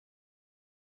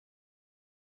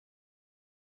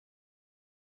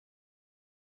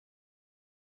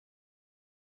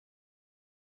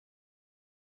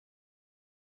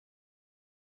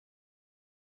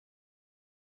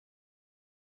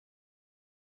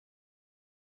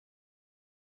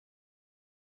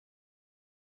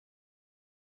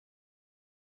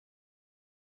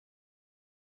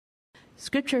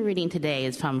Scripture reading today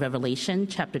is from Revelation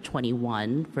chapter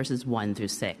 21, verses 1 through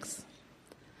 6.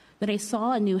 Then I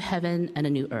saw a new heaven and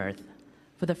a new earth,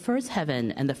 for the first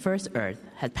heaven and the first earth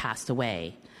had passed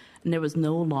away, and there was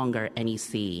no longer any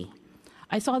sea.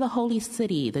 I saw the holy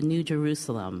city, the new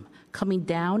Jerusalem, coming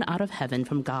down out of heaven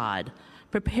from God,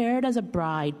 prepared as a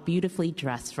bride beautifully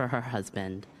dressed for her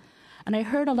husband. And I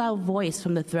heard a loud voice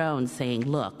from the throne saying,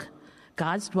 "Look,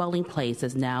 God's dwelling place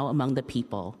is now among the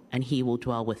people, and he will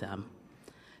dwell with them.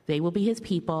 They will be his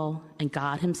people, and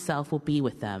God himself will be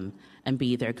with them and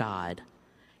be their God.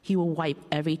 He will wipe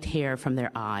every tear from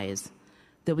their eyes.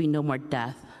 There will be no more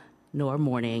death, nor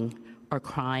mourning, or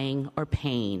crying, or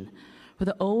pain, for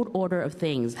the old order of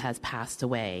things has passed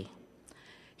away."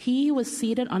 He who was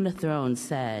seated on the throne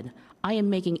said, "I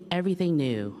am making everything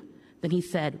new." Then he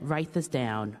said, "Write this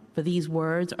down, for these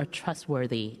words are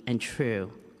trustworthy and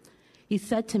true." He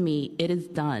said to me, "It is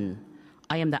done.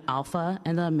 I am the Alpha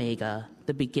and the Omega,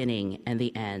 the beginning and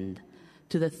the end.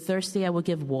 To the thirsty I will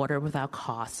give water without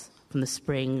cost from the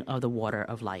spring of the water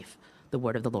of life." The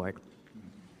word of the Lord.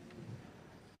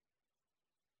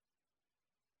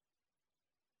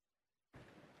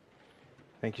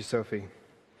 Thank you, Sophie.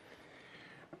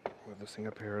 Move this thing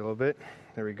up here a little bit.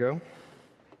 There we go.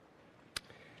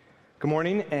 Good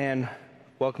morning and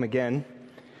welcome again.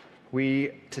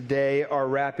 We today are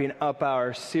wrapping up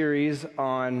our series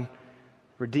on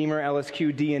Redeemer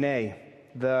LSQ DNA,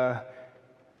 the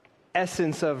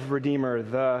essence of Redeemer,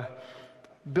 the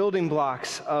building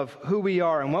blocks of who we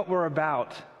are and what we're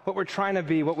about, what we're trying to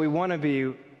be, what we want to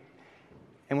be,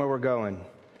 and where we're going.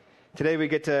 Today we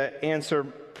get to answer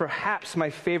perhaps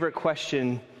my favorite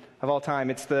question of all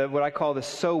time. It's what I call the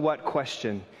 "so what"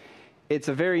 question. It's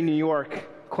a very New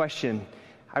York question.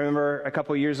 I remember a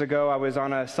couple years ago I was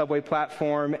on a subway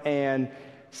platform and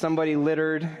somebody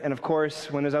littered, and of course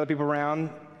when there's other people around,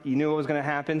 you knew what was going to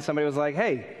happen. Somebody was like,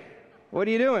 "Hey, what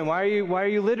are you doing? Why are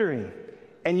you littering?"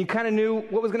 And you kind of knew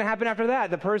what was going to happen after that.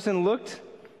 The person looked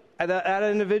at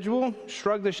an individual,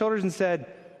 shrugged their shoulders, and said,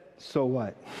 "So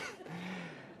what?"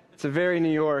 It's a very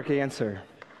New York answer.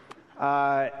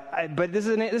 But this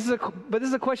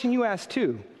is a question you ask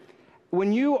too.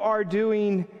 When you are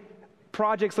doing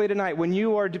projects late at night, when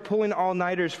you are pulling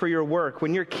all-nighters for your work,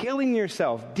 when you're killing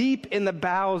yourself deep in the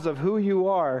bowels of who you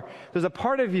are, there's a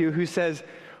part of you who says,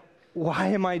 "Why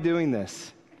am I doing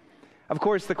this?" Of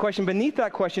course, the question beneath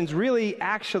that question is really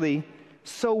actually,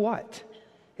 so what?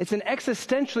 It's an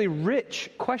existentially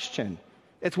rich question.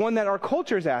 It's one that our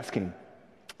culture is asking.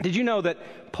 Did you know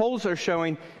that polls are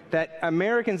showing that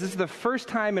Americans, this is the first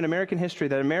time in American history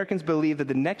that Americans believe that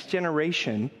the next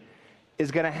generation is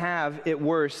going to have it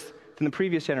worse than the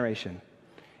previous generation.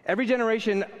 Every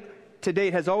generation to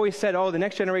date has always said, "Oh, the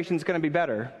next generation is going to be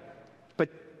better." But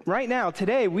right now,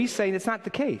 today, we say it's not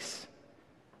the case.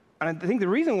 And I think the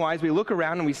reason why is we look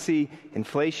around and we see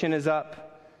inflation is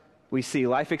up, we see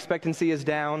life expectancy is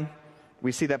down,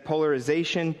 we see that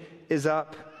polarization is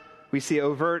up, we see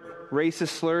overt racist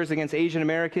slurs against Asian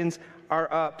Americans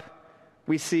are up,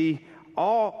 we see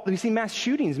mass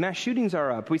shootings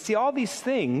are up, we see all these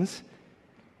things.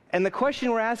 And the question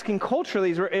we're asking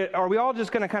culturally is, are we all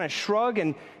just going to kind of shrug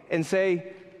and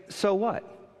say, "So what?"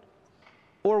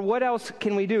 Or what else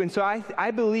can we do? And so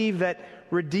I believe that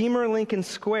Redeemer Lincoln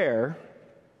Square,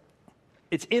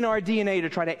 it's in our DNA to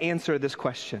try to answer this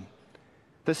question,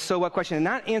 the "so what" question, and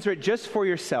not answer it just for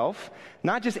yourself,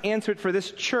 not just answer it for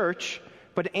this church,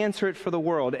 but answer it for the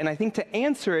world. And I think to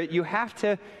answer it, you have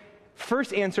to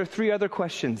first answer three other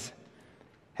questions.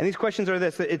 And these questions are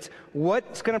this: it's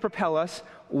what's going to propel us,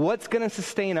 what's going to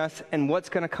sustain us, and what's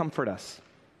going to comfort us.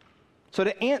 So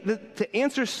to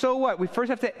answer "so what," we first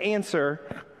have to answer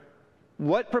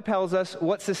what propels us,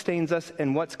 what sustains us,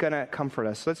 and what's going to comfort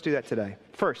us. So let's do that today.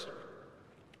 First,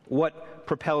 what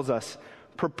propels us?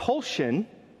 Propulsion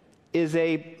is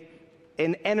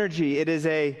an energy. It is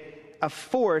a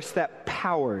force that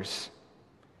powers.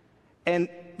 And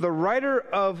the writer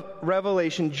of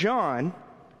Revelation, John,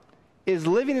 is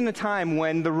living in a time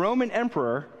when the Roman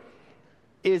emperor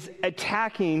is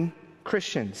attacking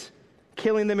Christians,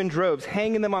 killing them in droves,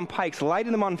 hanging them on pikes,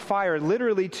 lighting them on fire,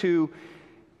 literally to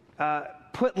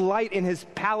put light in his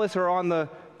palace or on the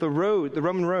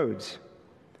Roman roads.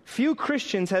 Few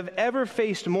Christians have ever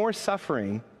faced more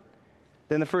suffering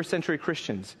than the first century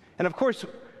Christians. And of course,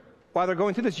 while they're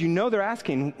going through this, they're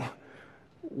asking,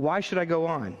 why should I go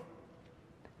on?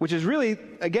 Which is really,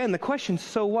 again, the question,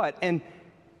 so what? And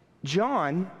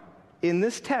John, in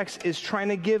this text, is trying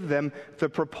to give them the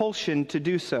propulsion to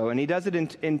do so. And he does it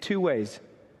in two ways.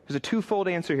 There's a twofold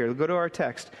answer here. We'll go to our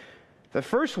text. The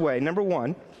first way, number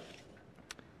one,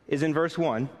 is in verse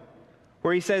 1,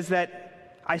 where he says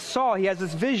that I saw, he has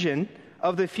this vision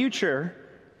of the future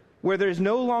where there's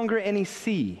no longer any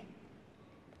sea.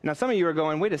 Now, some of you are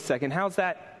going, wait a second, how's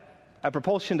that a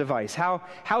propulsion device?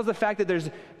 How's the fact that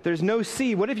there's no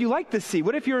sea? What if you like the sea?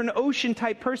 What if you're an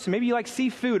ocean-type person? Maybe you like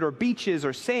seafood or beaches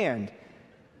or sand.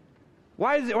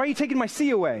 Why are you taking my sea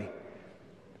away?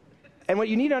 And what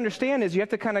you need to understand is you have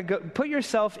to kind of put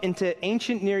yourself into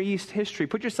ancient Near East history.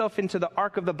 Put yourself into the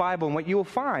arc of the Bible, and what you will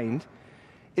find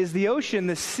is the ocean,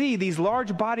 the sea, these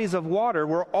large bodies of water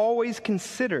were always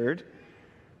considered,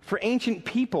 for ancient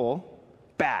people,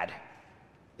 bad.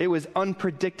 It was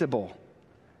unpredictable.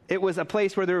 It was a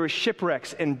place where there were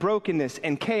shipwrecks and brokenness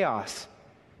and chaos.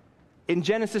 In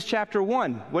Genesis chapter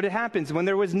 1, what happens? When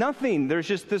there was nothing, there's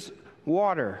just this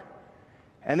water.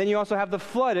 And then you also have the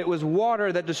flood. It was water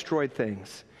that destroyed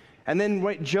things. And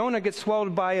then Jonah gets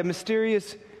swallowed by a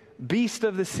mysterious beast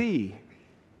of the sea.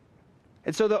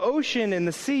 And so the ocean and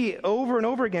the sea, over and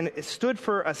over again, it stood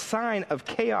for a sign of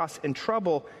chaos and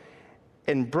trouble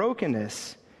and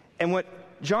brokenness. And what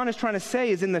John is trying to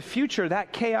say is in the future,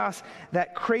 that chaos,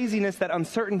 that craziness, that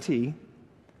uncertainty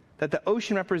that the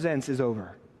ocean represents is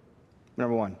over.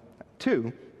 Number one.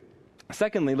 Two,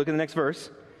 secondly, look at the next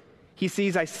verse. He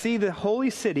sees, I see the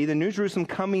holy city, the New Jerusalem,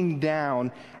 coming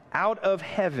down out of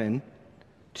heaven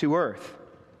to earth.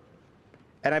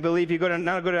 And I believe you go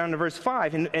down to verse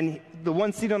 5, and the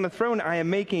one seated on the throne, I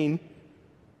am making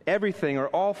everything or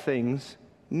all things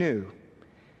new.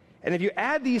 And if you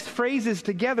add these phrases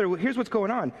together, here's what's going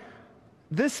on.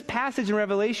 This passage in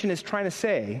Revelation is trying to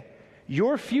say,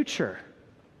 your future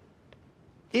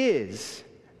is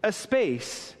a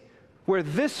space where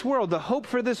this world, the hope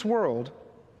for this world,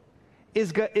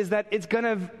 is that it's going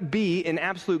to be in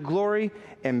absolute glory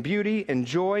and beauty and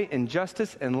joy and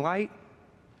justice and light.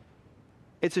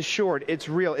 It's assured, it's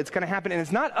real, it's going to happen. And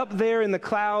it's not up there in the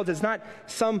clouds, it's not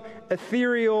some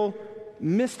ethereal,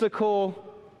 mystical,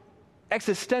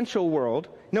 existential world.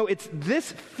 No, it's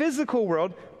this physical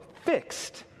world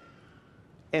fixed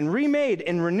and remade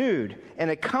and renewed, and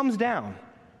it comes down.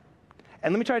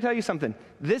 And let me try to tell you something.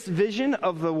 This vision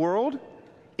of the world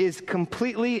is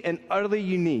completely and utterly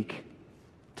unique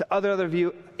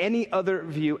to any other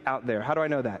view out there. How do I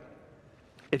know that?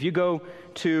 If you go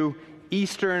to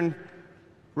Eastern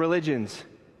religions,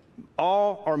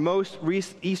 all or most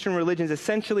Eastern religions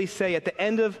essentially say at the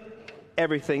end of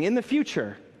everything, in the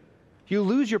future, you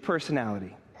lose your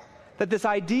personality. That this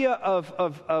idea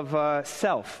of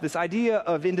self, this idea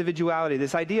of individuality,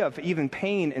 this idea of even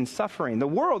pain and suffering, the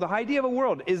idea of a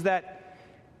world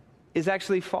is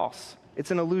actually false.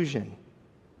 It's an illusion.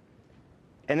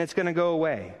 And it's going to go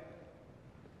away.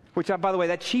 Which, by the way,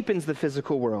 that cheapens the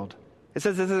physical world. It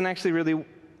says this isn't actually really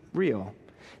real.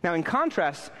 Now, in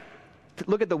contrast,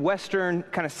 look at the Western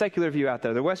kind of secular view out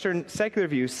there. The Western secular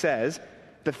view says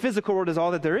the physical world is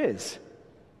all that there is.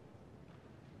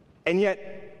 And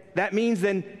yet, that means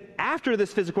then after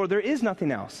this physical world, there is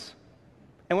nothing else.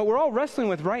 And what we're all wrestling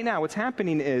with right now, what's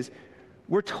happening is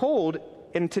we're told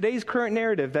in today's current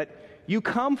narrative that you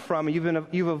come from, you've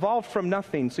evolved from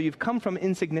nothing, so you've come from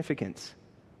insignificance.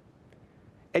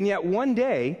 And yet one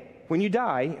day, when you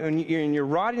die and you're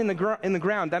rotting in the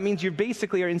ground, that means you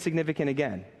basically are insignificant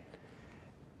again.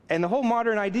 And the whole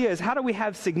modern idea is, how do we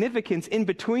have significance in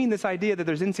between this idea that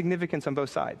there's insignificance on both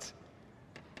sides?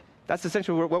 That's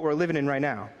essentially what we're living in right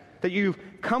now. That you've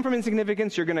come from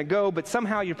insignificance, you're going to go, but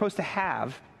somehow you're supposed to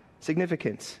have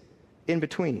significance in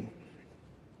between.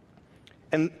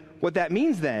 And what that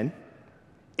means then,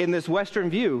 in this Western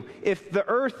view, if the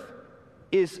earth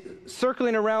is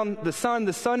circling around the sun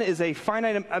is a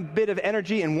finite a bit of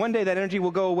energy, and one day that energy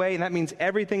will go away, and that means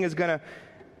everything is going to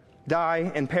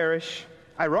die and perish.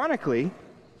 Ironically,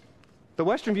 the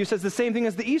Western view says the same thing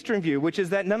as the Eastern view, which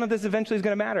is that none of this eventually is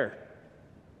going to matter.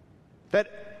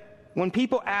 That when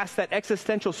people ask that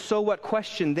existential so what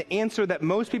question, the answer that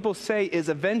most people say is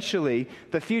eventually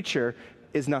the future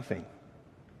is nothing.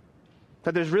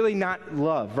 That there's really not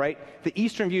love, right? The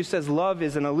Eastern view says love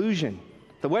is an illusion.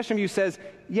 The Western view says,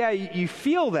 yeah, you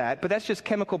feel that, but that's just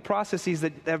chemical processes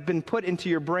that have been put into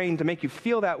your brain to make you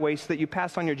feel that way so that you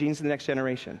pass on your genes to the next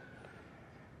generation.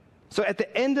 So at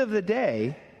the end of the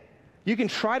day, you can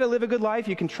try to live a good life,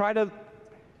 you can try to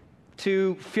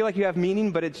feel like you have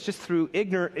meaning, but it's just through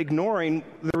ignoring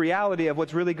the reality of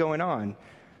what's really going on.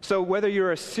 So whether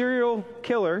you're a serial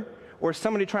killer or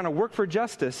somebody trying to work for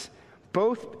justice,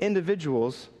 both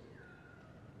individuals,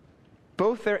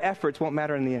 both their efforts won't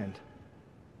matter in the end.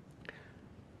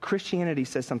 Christianity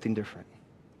says something different.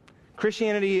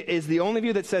 Christianity is the only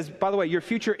view that says, by the way, your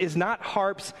future is not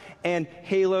harps and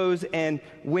halos and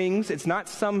wings. It's not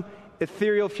some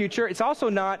ethereal future. It's also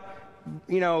not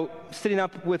sitting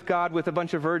up with God with a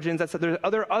bunch of virgins. There's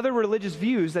other religious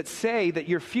views that say that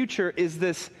your future is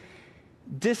this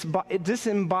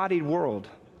disembodied world.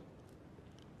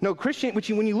 No,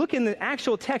 when you look in the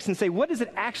actual text and say, what does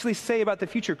it actually say about the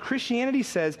future? Christianity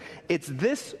says it's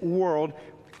this world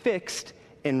fixed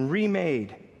and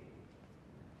remade.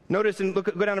 Notice and go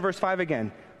down to verse 5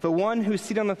 again. The one who's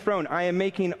seated on the throne, I am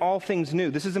making all things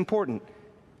new. This is important.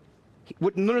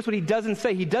 Notice what he doesn't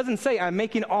say. He doesn't say, I'm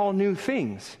making all new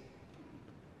things.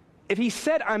 If he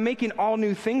said, I'm making all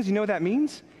new things, you know what that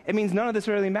means? It means none of this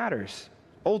really matters.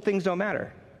 Old things don't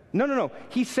matter. No.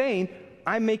 He's saying,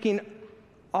 I'm making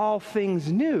all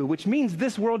things new, which means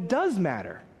this world does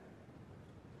matter.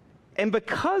 And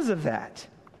because of that,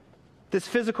 this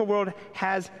physical world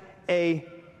has a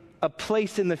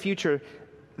place in the future.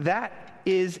 That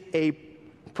is a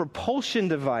propulsion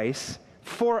device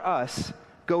for us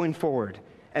going forward.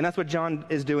 And that's what John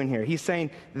is doing here. He's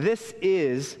saying this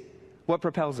is what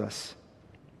propels us.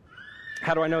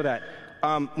 How do I know that?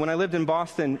 When I lived in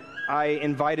Boston, I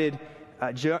invited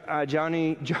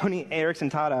Joni Erickson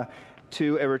Tada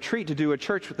to a retreat to do a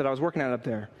church that I was working at up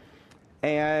there.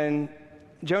 And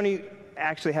Joni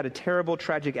actually had a terrible,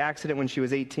 tragic accident when she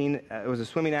was 18. It was a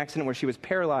swimming accident where she was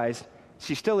paralyzed.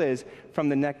 She still is, from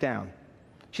the neck down.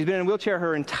 She's been in a wheelchair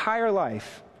her entire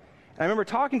life. And I remember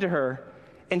talking to her,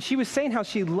 and she was saying how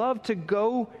she loved to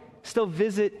go still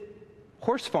visit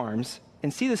horse farms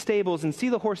and see the stables and see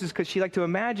the horses because she liked to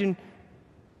imagine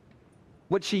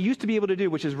what she used to be able to do,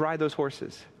 which is ride those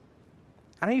horses.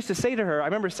 And I used to say to her, I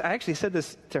actually said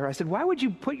this to her, I said, why would you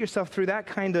put yourself through that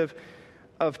kind of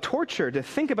torture to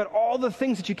think about all the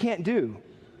things that you can't do?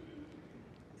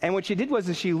 And what she did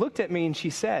was she looked at me and she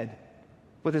said,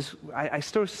 with this, I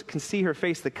still can see her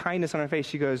face, the kindness on her face,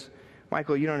 she goes,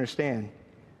 Michael, you don't understand.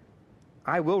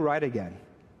 I will ride again.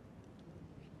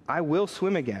 I will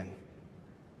swim again.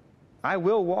 I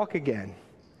will walk again.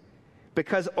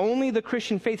 Because only the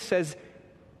Christian faith says,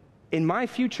 in my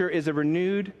future is a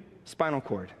renewed spinal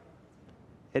cord.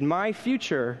 In my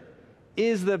future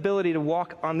is the ability to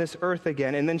walk on this earth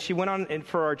again. And then she went on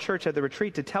for our church at the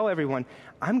retreat to tell everyone,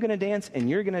 I'm going to dance and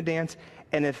you're going to dance.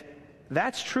 And if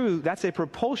that's true, that's a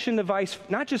propulsion device,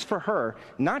 not just for her,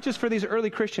 not just for these early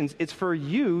Christians, it's for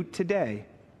you today.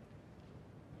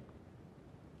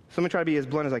 So I'm going to try to be as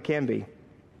blunt as I can be.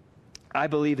 I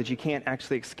believe that you can't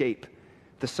actually escape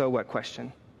the so what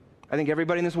question. I think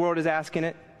everybody in this world is asking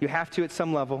it. You have to at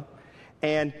some level.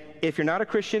 And if you're not a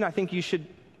Christian, I think you should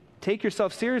take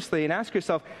yourself seriously and ask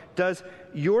yourself, does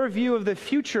your view of the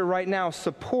future right now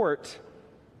support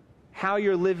how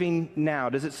you're living now?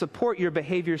 Does it support your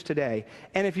behaviors today?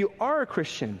 And if you are a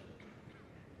Christian,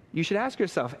 you should ask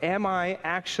yourself, am I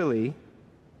actually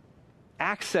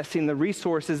accessing the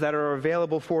resources that are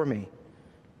available for me?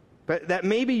 But that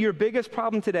may be your biggest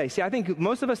problem today. See, I think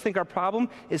most of us think our problem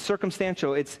is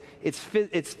circumstantial. It's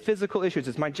physical issues.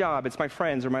 It's my job. It's my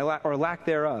friends, or lack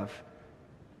thereof.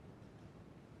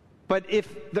 But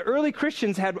if the early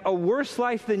Christians had a worse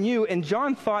life than you, and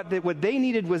John thought that what they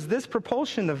needed was this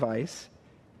propulsion device,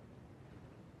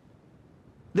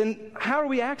 then how are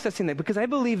we accessing that? Because I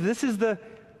believe this is the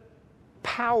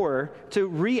power to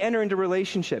re-enter into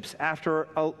relationships after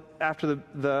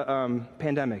the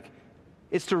pandemic.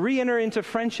 It's to re-enter into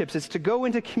friendships. It's to go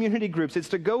into community groups. It's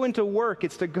to go into work.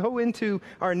 It's to go into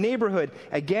our neighborhood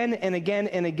again and again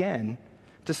and again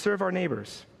to serve our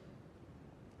neighbors.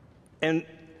 And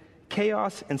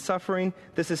chaos and suffering,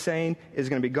 this is saying, is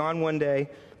going to be gone one day,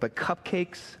 but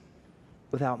cupcakes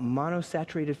without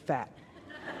monosaturated fat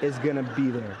is going to be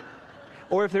there.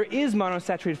 Or if there is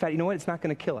monosaturated fat, you know what? It's not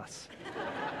going to kill us.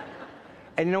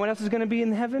 And you know what else is going to be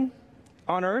in heaven?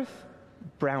 On earth?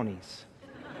 Brownies.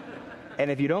 And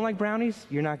if you don't like brownies,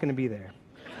 you're not going to be there.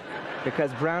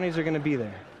 Because brownies are going to be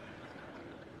there.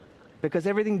 Because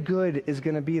everything good is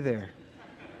going to be there.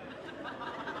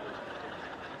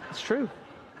 It's true.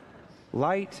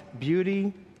 Light,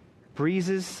 beauty,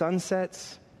 breezes,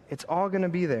 sunsets, it's all going to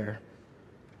be there.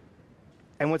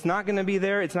 And what's not going to be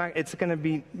there, it's going to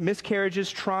be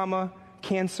miscarriages, trauma,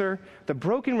 cancer, the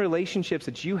broken relationships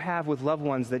that you have with loved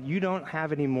ones that you don't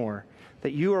have anymore,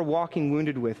 that you are walking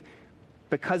wounded with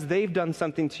because they've done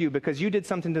something to you, because you did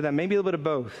something to them, maybe a little bit of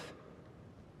both.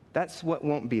 That's what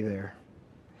won't be there.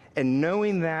 And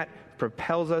knowing that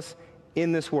propels us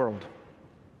in this world.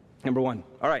 Number one.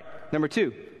 All right, number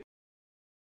two.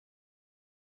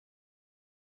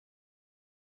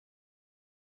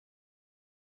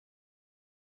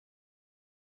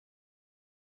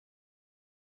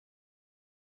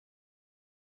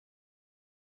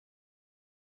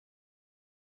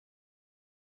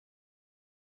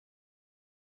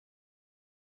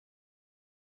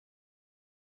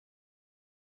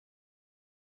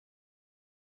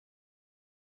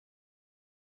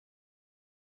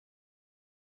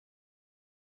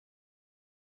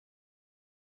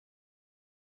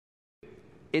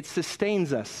 It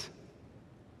sustains us.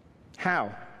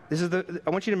 How? I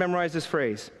want you to memorize this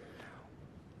phrase.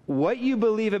 What you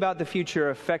believe about the future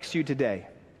affects you today.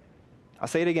 I'll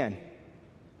say it again.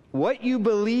 What you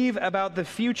believe about the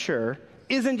future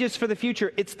isn't just for the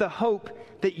future, it's the hope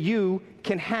that you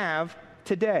can have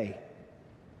today.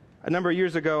 A number of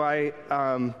years ago,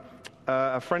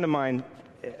 a friend of mine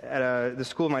at the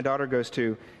school my daughter goes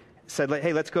to said,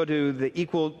 hey, let's go to the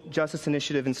Equal Justice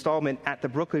Initiative installment at the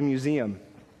Brooklyn Museum.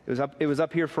 It was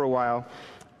up here for a while,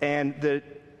 and the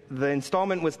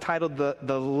installment was titled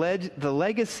The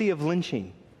Legacy of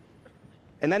Lynching.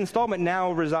 And that installment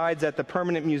now resides at the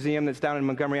Permanent Museum that's down in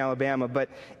Montgomery, Alabama, but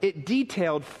it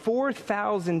detailed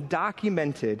 4,000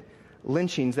 documented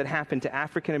lynchings that happened to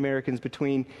African Americans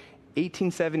between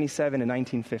 1877 and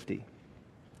 1950. And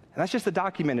that's just the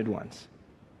documented ones.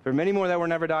 There are many more that were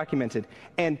never documented.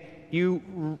 And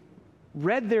you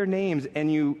read their names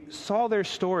and you saw their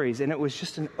stories, and it was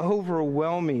just an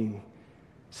overwhelming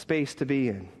space to be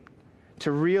in,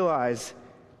 to realize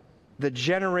the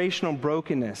generational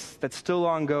brokenness that's still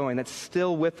ongoing, that's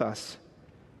still with us.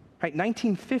 Right,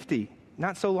 1950,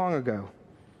 not so long ago.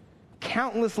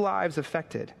 Countless lives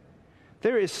affected.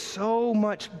 There is so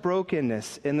much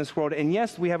brokenness in this world. And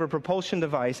yes, we have a propulsion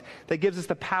device that gives us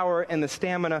the power and the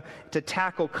stamina to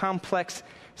tackle complex,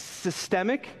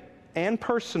 systemic and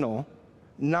personal,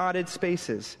 knotted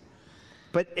spaces.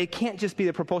 But it can't just be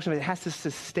the propulsion, it has to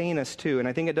sustain us too. And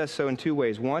I think it does so in two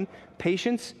ways. One,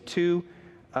 patience. Two,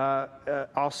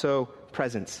 also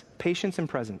presence. Patience and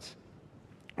presence.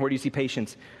 Where do you see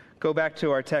patience? Go back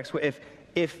to our text.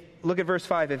 If look at verse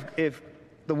 5. If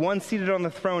the one seated on the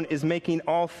throne is making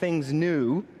all things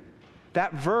new,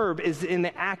 that verb is in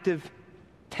the active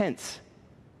tense.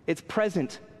 It's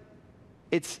present.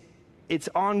 It's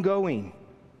ongoing.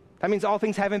 That means all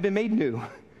things haven't been made new.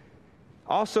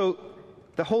 Also,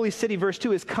 the holy city, verse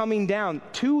 2, is coming down.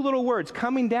 Two little words,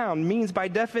 coming down, means by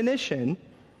definition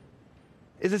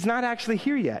is it's not actually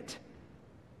here yet.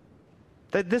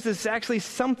 That this is actually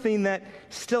something that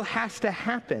still has to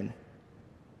happen.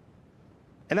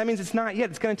 And that means it's not yet.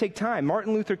 It's going to take time.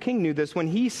 Martin Luther King knew this when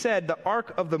he said the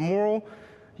arc of the moral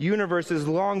universe is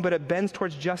long, but it bends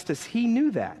towards justice. He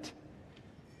knew that.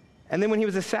 And then when he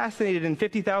was assassinated and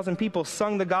 50,000 people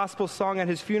sung the gospel song at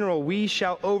his funeral, "We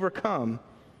shall overcome,"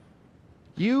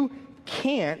 you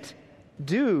can't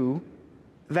do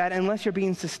that unless you're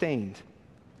being sustained.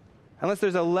 Unless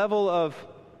there's a level of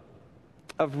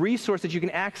resource that you can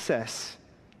access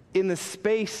in the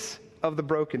space of the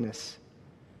brokenness.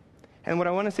 And what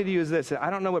I want to say to you is this. I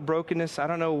don't know what brokenness, I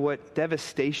don't know what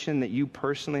devastation that you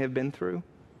personally have been through.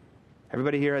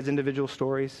 Everybody here has individual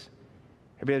stories.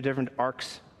 Everybody has different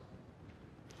arcs.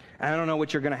 And I don't know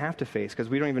what you're going to have to face because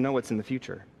we don't even know what's in the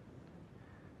future.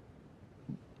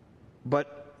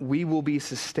 But we will be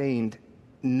sustained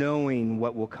knowing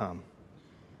what will come.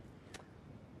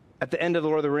 At the end of The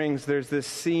Lord of the Rings, there's this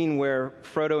scene where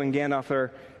Frodo and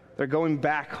Gandalf, they're going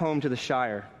back home to the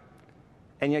Shire.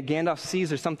 And yet Gandalf sees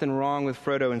there's something wrong with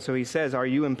Frodo, and so he says, "Are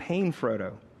you in pain,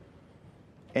 Frodo?"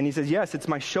 And he says, "Yes, it's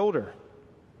my shoulder.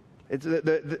 It's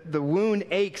the wound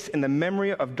aches, and the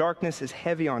memory of darkness is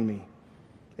heavy on me.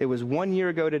 It was 1 year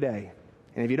ago today."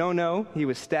 And if you don't know, he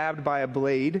was stabbed by a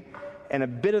blade, and a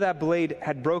bit of that blade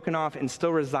had broken off and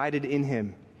still resided in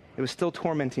him. It was still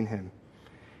tormenting him.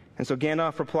 And so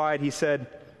Gandalf replied, he said,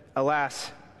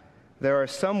 "Alas, there are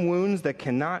some wounds that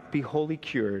cannot be wholly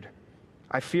cured.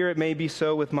 I fear it may be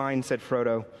so with mine," said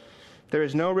Frodo. "There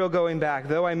is no real going back.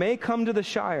 Though I may come to the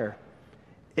Shire,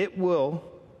 it will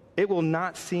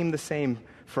not seem the same,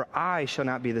 for I shall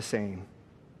not be the same.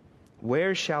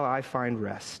 Where shall I find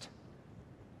rest?"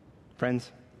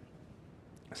 Friends,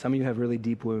 some of you have really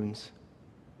deep wounds.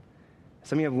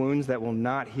 Some of you have wounds that will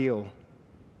not heal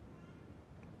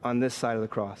on this side of the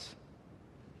cross.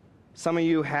 Some of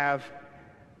you have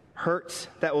hurts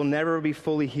that will never be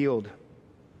fully healed.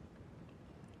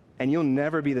 And you'll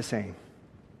never be the same.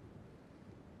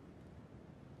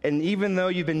 And even though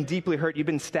you've been deeply hurt, you've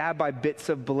been stabbed by bits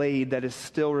of blade that is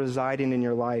still residing in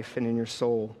your life and in your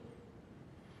soul.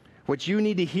 What you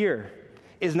need to hear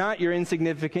is not you're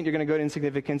insignificant, you're going to go to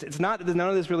insignificance. It's not that none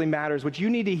of this really matters. What you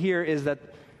need to hear is that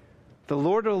the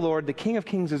Lord of the Lord, the King of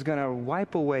Kings, is going to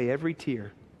wipe away every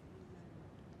tear.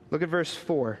 Look at verse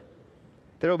 4.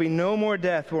 "There will be no more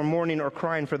death or mourning or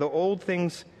crying, for the old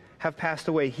things have passed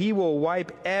away. He will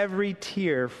wipe every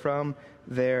tear from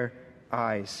their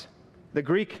eyes." In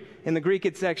the Greek,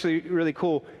 it's actually really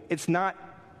cool. It's not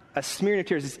a smearing of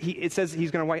tears. It says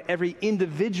he's going to wipe every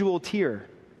individual tear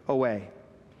away.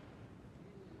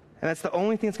 And that's the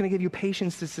only thing that's going to give you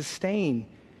patience to sustain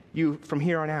you from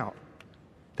here on out.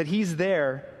 That he's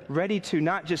there ready to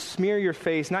not just smear your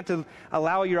face, not to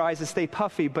allow your eyes to stay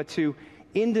puffy, but to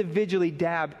individually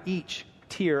dab each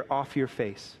tear off your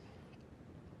face.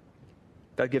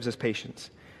 That gives us patience.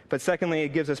 But secondly, it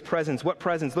gives us presence. What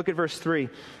presence? Look at verse 3.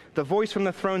 The voice from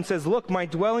the throne says, "Look, my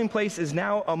dwelling place is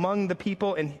now among the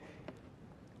people, and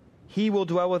he will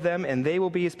dwell with them, and they will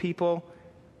be his people,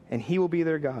 and he will be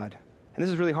their God." And this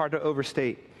is really hard to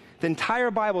overstate. The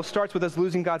entire Bible starts with us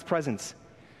losing God's presence.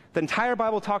 The entire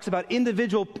Bible talks about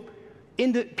individual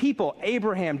people,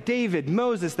 Abraham, David,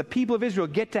 Moses, the people of Israel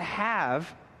get to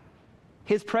have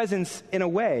his presence in a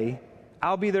way.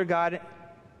 I'll be their God,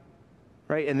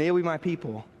 right? And they'll be my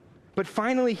people. But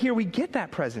finally here we get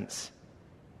that presence.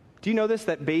 Do you know this,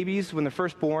 that babies, when they're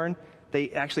first born,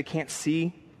 they actually can't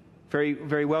see very,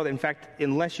 very well? In fact,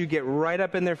 unless you get right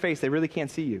up in their face, they really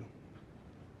can't see you.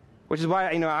 Which is why,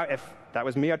 if that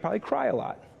was me, I'd probably cry a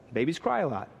lot. Babies cry a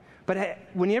lot. But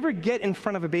when you ever get in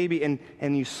front of a baby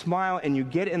and you smile and you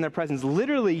get in their presence,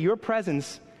 literally your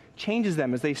presence changes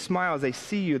them. As they smile, as they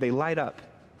see you, they light up.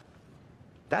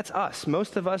 That's us.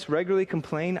 Most of us regularly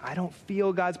complain, I don't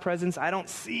feel God's presence, I don't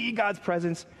see God's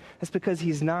presence. That's because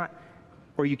he's not,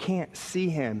 or you can't see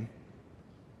him.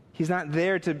 He's not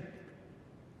there to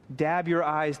dab your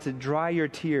eyes, to dry your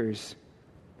tears.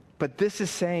 But this is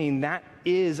saying that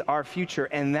is our future,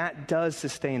 and that does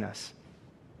sustain us.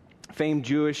 Famed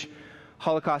Jewish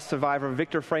Holocaust survivor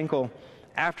Viktor Frankl,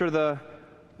 after the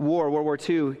war, World War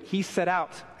II, he set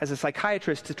out as a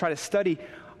psychiatrist to try to study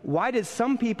why did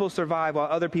some people survive while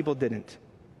other people didn't.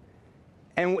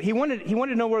 And he wanted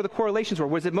to know where the correlations were.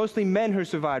 Was it mostly men who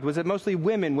survived? Was it mostly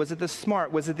women? Was it the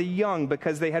smart? Was it the young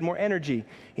because they had more energy?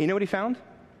 And you know what he found?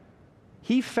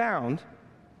 He found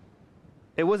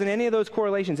it wasn't any of those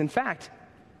correlations. In fact,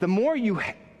 the more you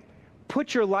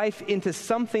put your life into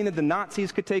something that the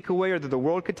Nazis could take away or that the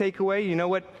world could take away, you know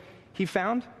what he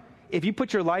found? If you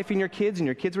put your life in your kids and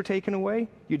your kids were taken away,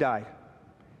 you died.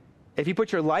 If you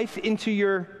put your life into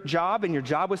your job and your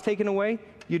job was taken away,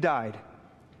 you died.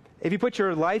 If you put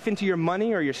your life into your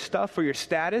money or your stuff or your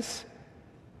status,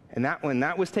 and when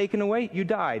that was taken away, you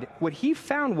died. What he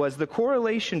found was the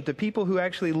correlation to people who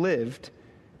actually lived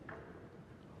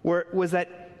was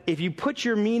that if you put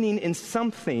your meaning in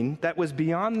something that was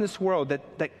beyond this world,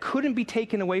 that couldn't be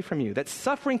taken away from you, that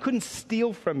suffering couldn't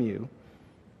steal from you,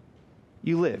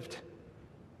 you lived.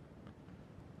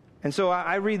 And so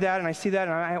I read that and I see that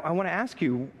and I want to ask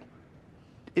you,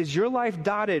 is your life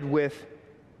dotted with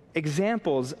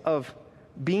examples of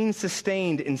being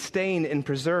sustained and staying and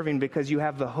preserving because you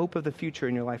have the hope of the future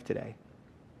in your life today?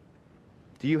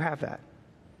 Do you have that?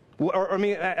 Or let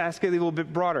me ask it a little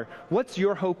bit broader. What's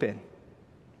your hope in?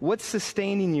 What's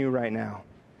sustaining you right now?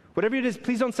 Whatever it is,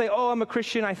 please don't say, oh, I'm a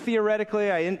Christian, I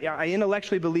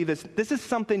intellectually believe this. This is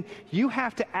something you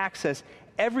have to access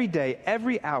every day,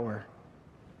 every hour.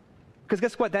 Because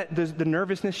guess what? The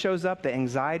nervousness shows up, the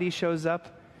anxiety shows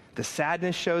up, the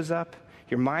sadness shows up,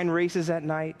 your mind races at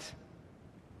night.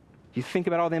 You think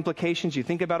about all the implications, you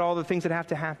think about all the things that have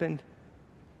to happen.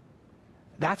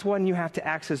 That's when you have to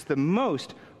access the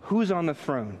most. Who's on the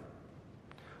throne?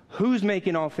 Who's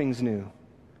making all things new?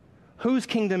 Whose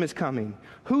kingdom is coming?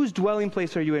 Whose dwelling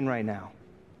place are you in right now?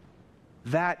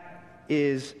 That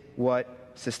is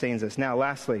what sustains us. Now,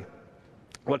 lastly,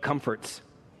 what comforts?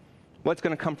 What's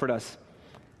going to comfort us?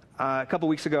 A couple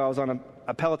weeks ago, I was on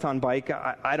a Peloton bike.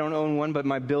 I don't own one, but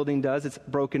my building does. It's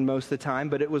broken most of the time,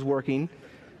 but it was working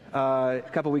a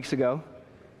couple weeks ago.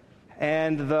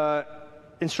 And the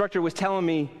instructor was telling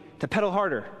me to pedal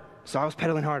harder. So I was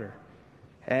pedaling harder.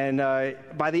 And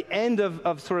by the end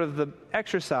of sort of the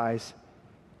exercise,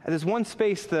 at this one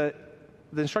space, the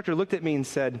instructor looked at me and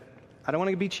said, I don't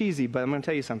want to be cheesy, but I'm going to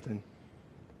tell you something.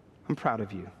 I'm proud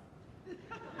of you.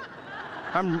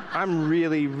 I'm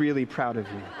really, really proud of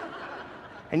you.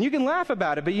 And you can laugh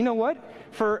about it, but you know what?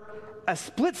 For a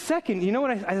split second, you know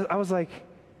what? I was like,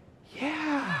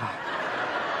 yeah.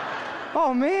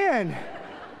 Oh, man.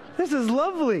 This is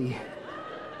lovely.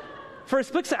 For a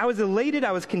split second, I was elated.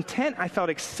 I was content. I felt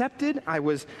accepted.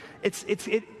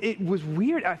 It was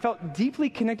weird. I felt deeply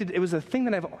connected. It was a thing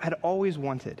that I had always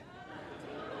wanted.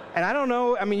 And I don't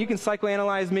know. I mean, you can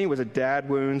psychoanalyze me. Was it dad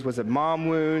wounds? Was it mom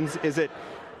wounds? Is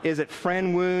it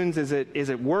friend wounds? Is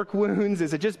it work wounds?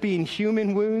 Is it just being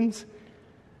human wounds?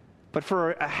 But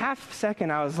for a half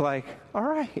second, I was like, all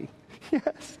right,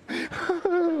 yes.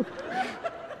 It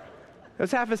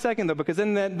was half a second, though, because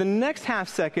in the next half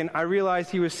second, I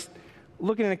realized he was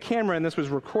looking at a camera and this was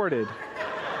recorded.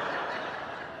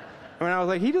 I mean, I was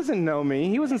like, he doesn't know me.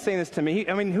 He wasn't saying this to me.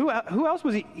 Who else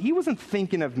was he? He wasn't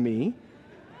thinking of me.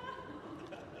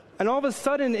 And all of a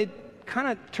sudden, it kind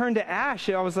of turned to ash.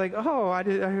 I was like,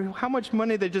 oh, how much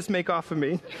money did they just make off of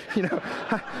me?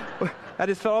 I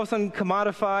just felt all of a sudden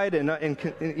commodified and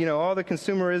all the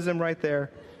consumerism right there.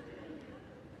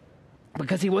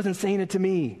 Because he wasn't saying it to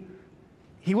me.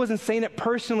 He wasn't saying it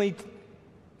personally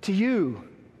to you.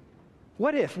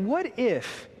 What if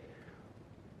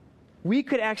we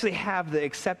could actually have the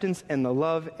acceptance and the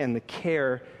love and the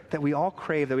care that we all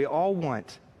crave, that we all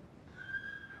want?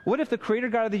 What if the creator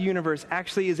God of the universe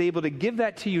actually is able to give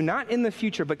that to you, not in the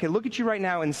future, but can look at you right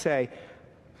now and say,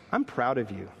 I'm proud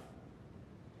of you.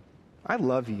 I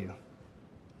love you.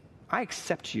 I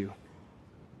accept you.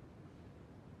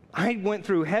 I went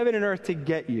through heaven and earth to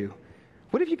get you.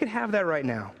 What if you could have that right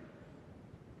now?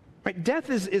 Right?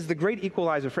 Death is the great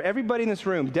equalizer. For everybody in this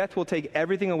room, death will take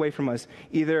everything away from us.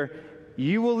 Either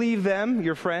you will leave them,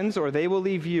 your friends, or they will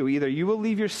leave you. Either you will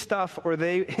leave your stuff or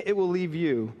it will leave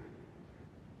you.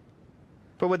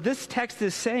 But what this text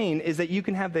is saying is that you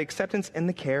can have the acceptance and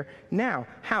the care now.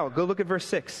 How? Go look at verse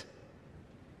 6.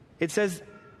 It says,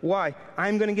 why?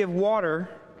 I'm going to give water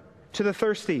to the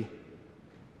thirsty.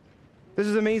 This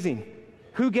is amazing.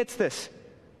 Who gets this?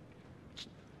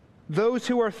 Those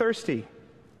who are thirsty.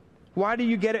 Why do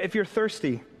you get it if you're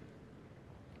thirsty?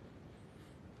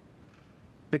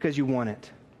 Because you want it.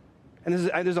 And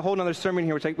there's a whole other sermon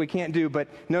here which we can't do, but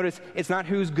notice it's not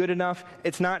who's good enough.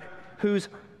 It's not who's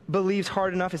believes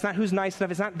hard enough. It's not who's nice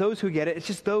enough. It's not those who get it. It's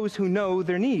just those who know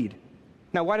their need.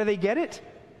 Now, why do they get it?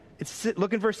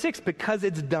 Look in verse 6, because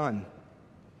it's done.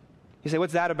 You say,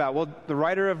 what's that about? Well, the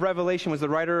writer of Revelation was the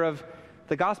writer of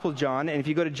the Gospel of John, and if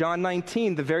you go to John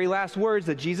 19, the very last words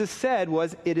that Jesus said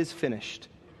was, it is finished.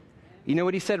 You know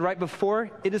what he said right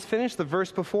before it is finished? The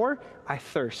verse before, I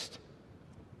thirst.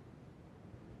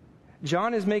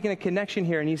 John is making a connection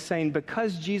here, and he's saying,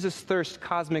 because Jesus thirsts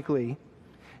cosmically,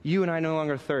 you and I no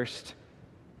longer thirst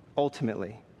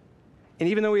ultimately. And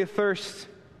even though we thirst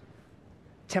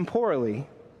temporally,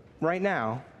 right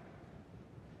now,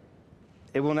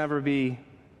 it will never be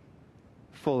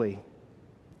fully,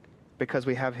 because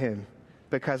we have him,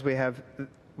 because we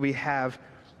have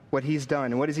what he's done.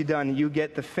 And what has he done? You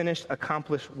get the finished,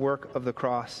 accomplished work of the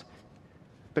cross.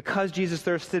 Because Jesus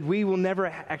thirsted, we will never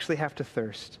actually have to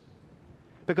thirst.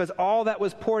 Because all that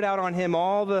was poured out on him,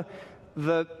 all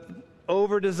the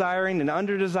over-desiring and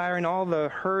under-desiring, all the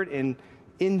hurt and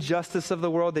injustice of the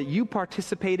world that you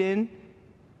participate in,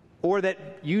 or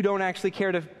that you don't actually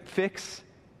care to fix,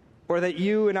 or that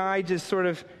you and I just sort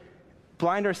of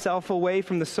blind ourselves away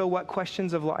from the so what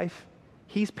questions of life,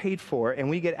 he's paid for, and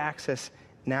we get access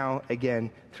now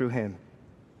again through him.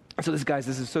 So this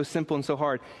is so simple and so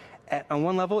hard. On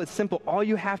one level, it's simple. All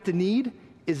you have to need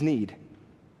is need.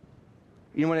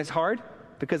 You know when it's hard?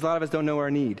 Because a lot of us don't know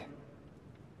our need.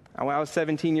 When I was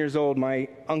 17 years old, my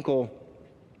uncle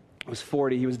was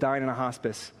 40. He was dying in a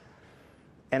hospice.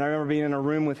 And I remember being in a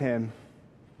room with him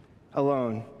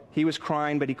alone. He was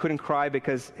crying, but he couldn't cry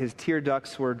because his tear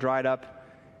ducts were dried up.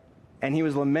 And he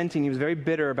was lamenting. He was very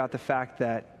bitter about the fact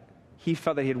that he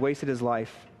felt that he had wasted his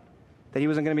life, that he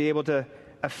wasn't going to be able to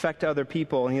affect other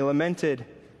people. And he lamented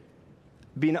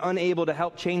being unable to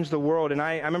help change the world. And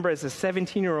I remember as a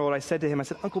 17-year-old, I said to him,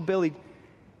 Uncle Billy,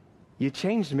 you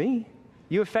changed me.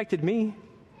 You affected me.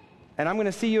 And I'm going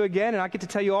to see you again, and I get to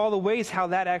tell you all the ways how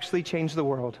that actually changed the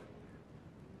world.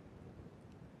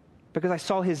 Because I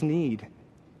saw his need.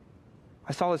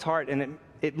 I saw his heart, and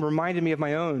it reminded me of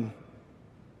my own.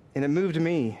 And it moved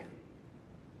me.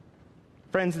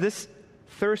 Friends, this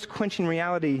thirst-quenching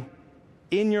reality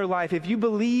in your life, if you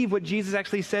believe what Jesus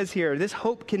actually says here, this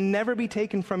hope can never be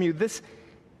taken from you. This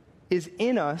is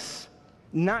in us,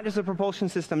 not just a propulsion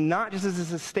system, not just as a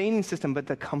sustaining system, but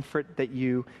the comfort that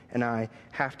you and I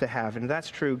have to have. And if that's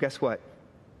true, guess what?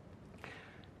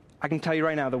 I can tell you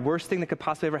right now, the worst thing that could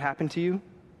possibly ever happen to you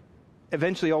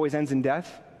eventually always ends in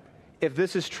death. If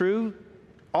this is true,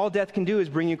 all death can do is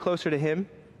bring you closer to him,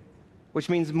 which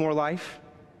means more life.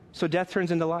 So death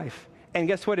turns into life. And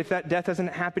guess what? If that death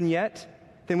hasn't happened yet,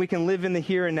 then we can live in the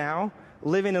here and now,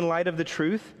 living in light of the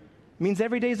truth. It means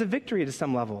every day is a victory to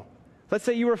some level. Let's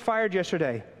say you were fired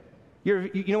yesterday.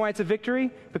 You know why it's a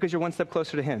victory? Because you're one step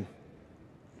closer to him.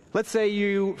 Let's say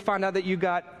you found out that you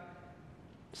got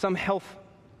some health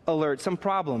alert, some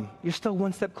problem. You're still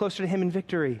one step closer to him in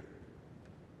victory.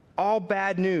 All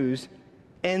bad news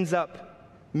ends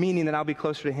up meaning that I'll be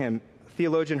closer to him.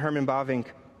 Theologian Herman Bavinck,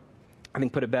 I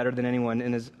think, put it better than anyone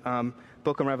in his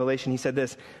book on Revelation. He said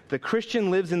this: the Christian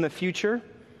lives in the future,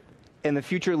 and the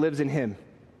future lives in him.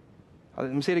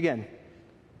 Let me say it again.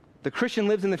 The Christian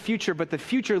lives in the future, but the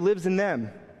future lives in them.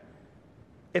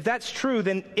 If that's true,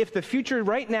 then if the future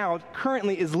right now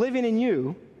currently is living in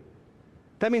you,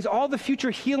 That means all the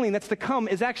future healing that's to come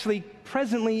is actually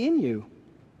presently in you.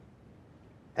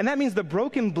 And that means the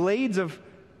broken blades of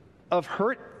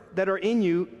hurt that are in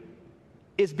you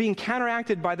is being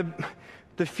counteracted by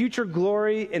the future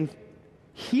glory and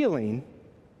healing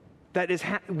that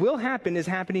will happen, is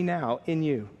happening now in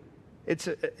you. It's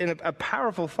a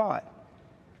powerful thought.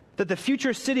 That the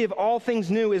future city of all things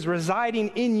new is residing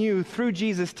in you through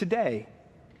Jesus today.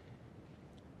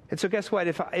 And so guess what?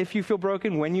 If you feel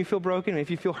broken, when you feel broken, if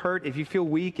you feel hurt, if you feel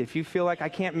weak, if you feel like I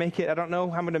can't make it, I don't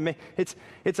know how I'm going to make it.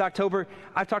 It's October.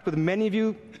 I've talked with many of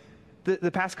you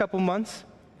the past couple months,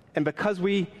 and because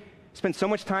we spent so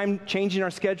much time changing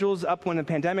our schedules up when the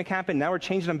pandemic happened, now we're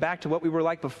changing them back to what we were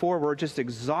like before. We're just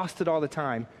exhausted all the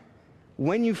time.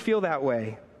 When you feel that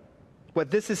way,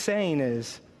 what this is saying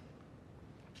is,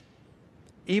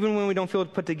 even when we don't feel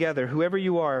put together, whoever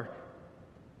you are,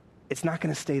 it's not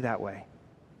going to stay that way.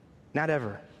 Not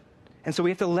ever. And so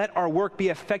we have to let our work be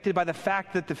affected by the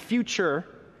fact that the future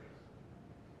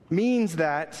means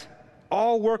that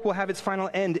all work will have its final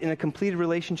end in a completed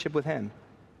relationship with Him.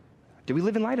 Do we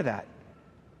live in light of that?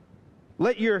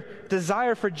 Let your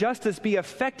desire for justice be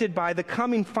affected by the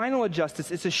coming final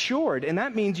justice. It's assured, and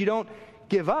that means you don't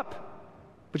give up,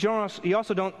 but you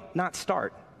also don't not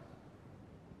start.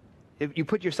 You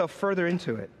put yourself further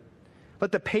into it.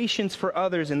 Let the patience for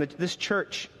others in this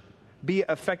church be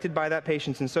affected by that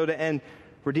patience. And so to end,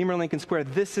 Redeemer Lincoln Square,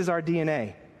 this is our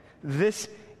DNA. This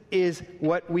is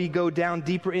what we go down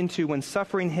deeper into when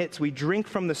suffering hits. We drink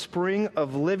from the spring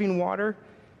of living water,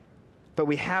 but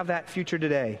we have that future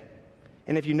today.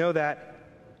 And if you know that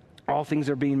all things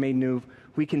are being made new,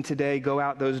 we can today go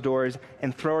out those doors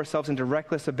and throw ourselves into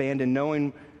reckless abandon,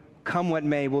 knowing come what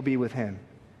may, we'll be with Him.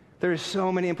 There are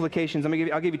so many implications.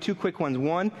 I'll give you two quick ones.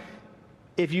 One,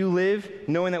 if you live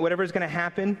knowing that whatever is going to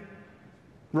happen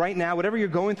right now, whatever you're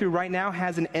going through right now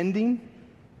has an ending,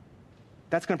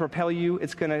 that's going to propel you,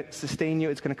 it's going to sustain you,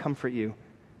 it's going to comfort you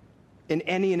in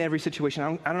any and every situation.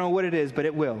 I don't know what it is, but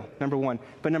it will, number one.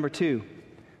 But number two,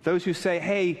 those who say,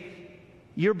 hey,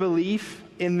 your belief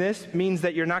in this means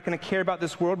that you're not going to care about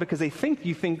this world because they think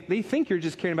you're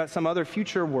just caring about some other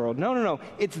future world. No.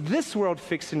 It's this world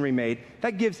fixed and remade.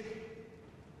 That gives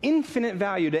infinite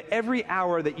value to every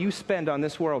hour that you spend on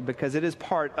this world because it is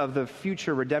part of the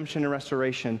future redemption and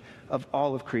restoration of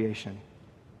all of creation.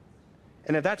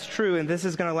 And if that's true and this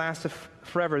is going to last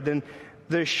forever, then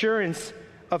the assurance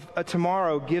of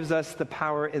tomorrow gives us the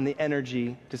power and the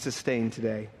energy to sustain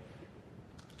today.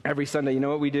 Every Sunday, you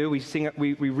know what we do? We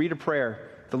read a prayer,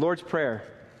 the Lord's Prayer,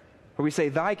 where we say,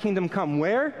 Thy kingdom come,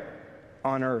 where?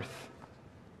 On earth.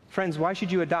 Friends, why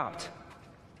should you adopt?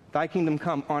 Thy kingdom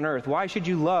come on earth. Why should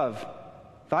you love?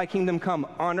 Thy kingdom come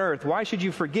on earth. Why should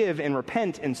you forgive and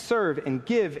repent and serve and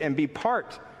give and be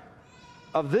part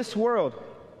of this world?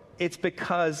 It's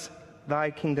because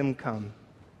Thy kingdom come.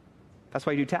 That's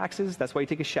why you do taxes. That's why you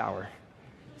take a shower.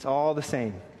 It's all the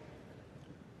same.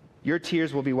 Your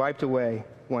tears will be wiped away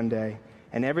one day,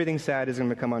 and everything sad is going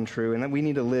to become untrue, and that we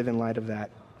need to live in light of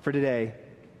that for today,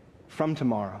 from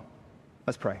tomorrow.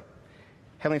 Let's pray.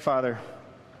 Heavenly Father,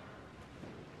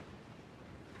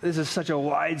 this is such a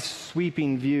wide,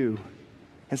 sweeping view,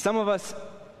 and some of us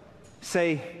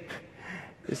say,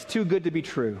 it's too good to be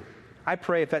true. I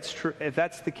pray if that's true, if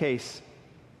that's the case,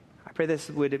 I pray this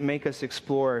would make us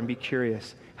explore and be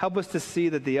curious. Help us to see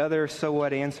that the other so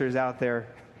what answers out there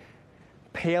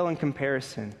pale in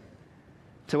comparison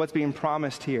to what's being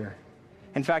promised here.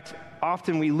 In fact,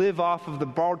 often we live off of the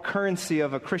borrowed currency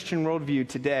of a Christian worldview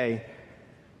today,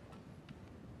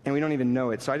 and we don't even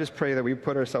know it. So I just pray that we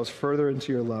put ourselves further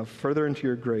into your love, further into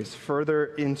your grace, further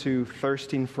into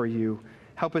thirsting for you.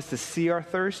 Help us to see our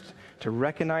thirst, to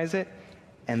recognize it,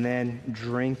 and then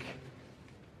drink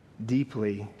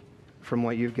deeply from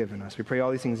what you've given us. We pray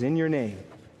all these things in your name.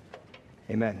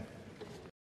 Amen.